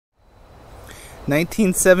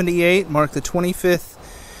1978 marked the 25th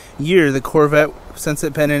year the Corvette since it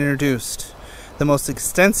had been introduced. The most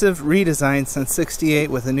extensive redesign since '68,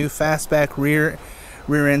 with a new fastback rear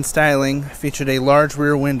end styling, featured a large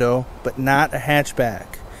rear window, but not a hatchback.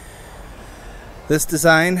 This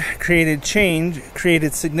design created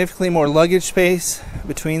significantly more luggage space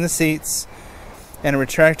between the seats, and a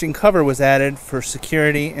retracting cover was added for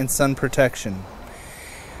security and sun protection.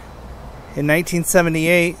 In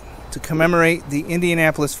 1978, to commemorate the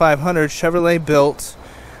Indianapolis 500, Chevrolet built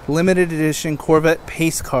limited edition Corvette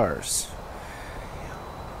Pace Cars.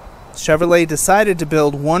 Chevrolet decided to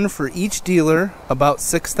build one for each dealer, about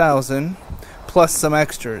 6,000, plus some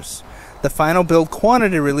extras. The final build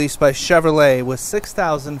quantity released by Chevrolet was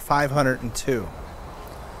 6,502.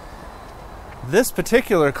 This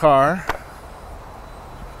particular car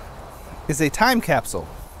is a time capsule.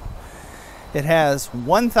 It has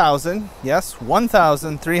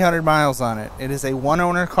 1,300 miles on it. It is a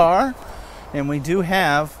one-owner car, and we do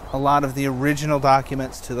have a lot of the original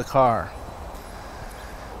documents to the car.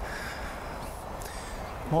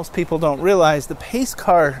 Most people don't realize the Pace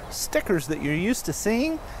Car stickers that you're used to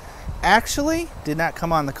seeing actually did not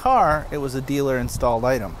come on the car. It was a dealer installed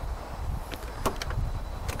item.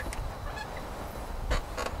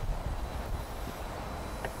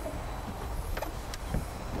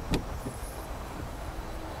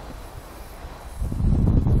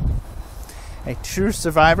 A true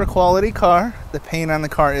survivor quality car. The paint on the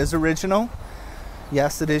car is original.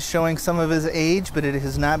 Yes, it is showing some of his age, but it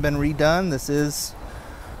has not been redone. This is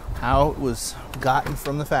how it was gotten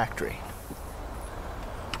from the factory.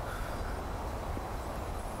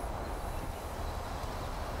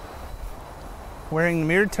 Wearing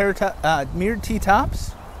mirrored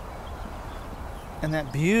T-tops and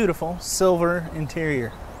that beautiful silver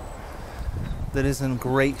interior that is in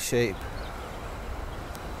great shape.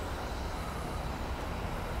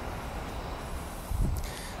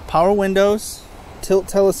 Power windows, tilt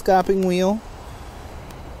telescoping wheel,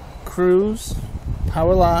 cruise,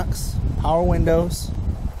 power locks, power windows.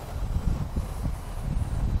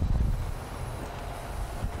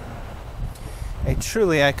 A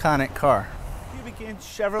truly iconic car. Cubic inch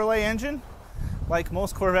Chevrolet engine. Like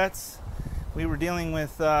most Corvettes, we were dealing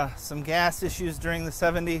with some gas issues during the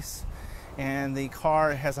 70s, and the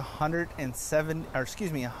car has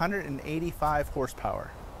 185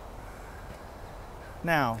 horsepower.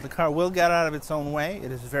 Now, the car will get out of its own way.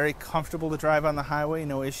 It is very comfortable to drive on the highway,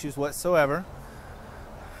 no issues whatsoever.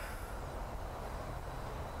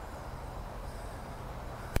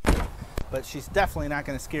 But she's definitely not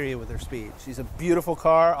going to scare you with her speed. She's a beautiful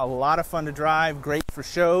car, a lot of fun to drive, great for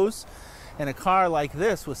shows. And a car like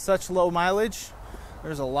this with such low mileage,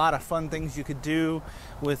 there's a lot of fun things you could do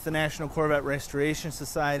with the National Corvette Restoration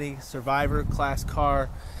Society, Survivor Class car,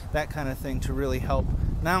 that kind of thing, to really help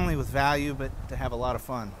not only with value, but to have a lot of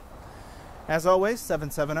fun. As always,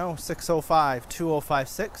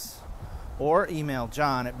 770-605-2056 or email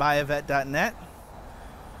john@buyavet.net.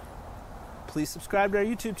 Please subscribe to our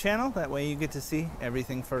YouTube channel. That way you get to see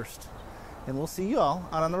everything first. And we'll see you all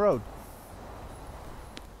out on the road.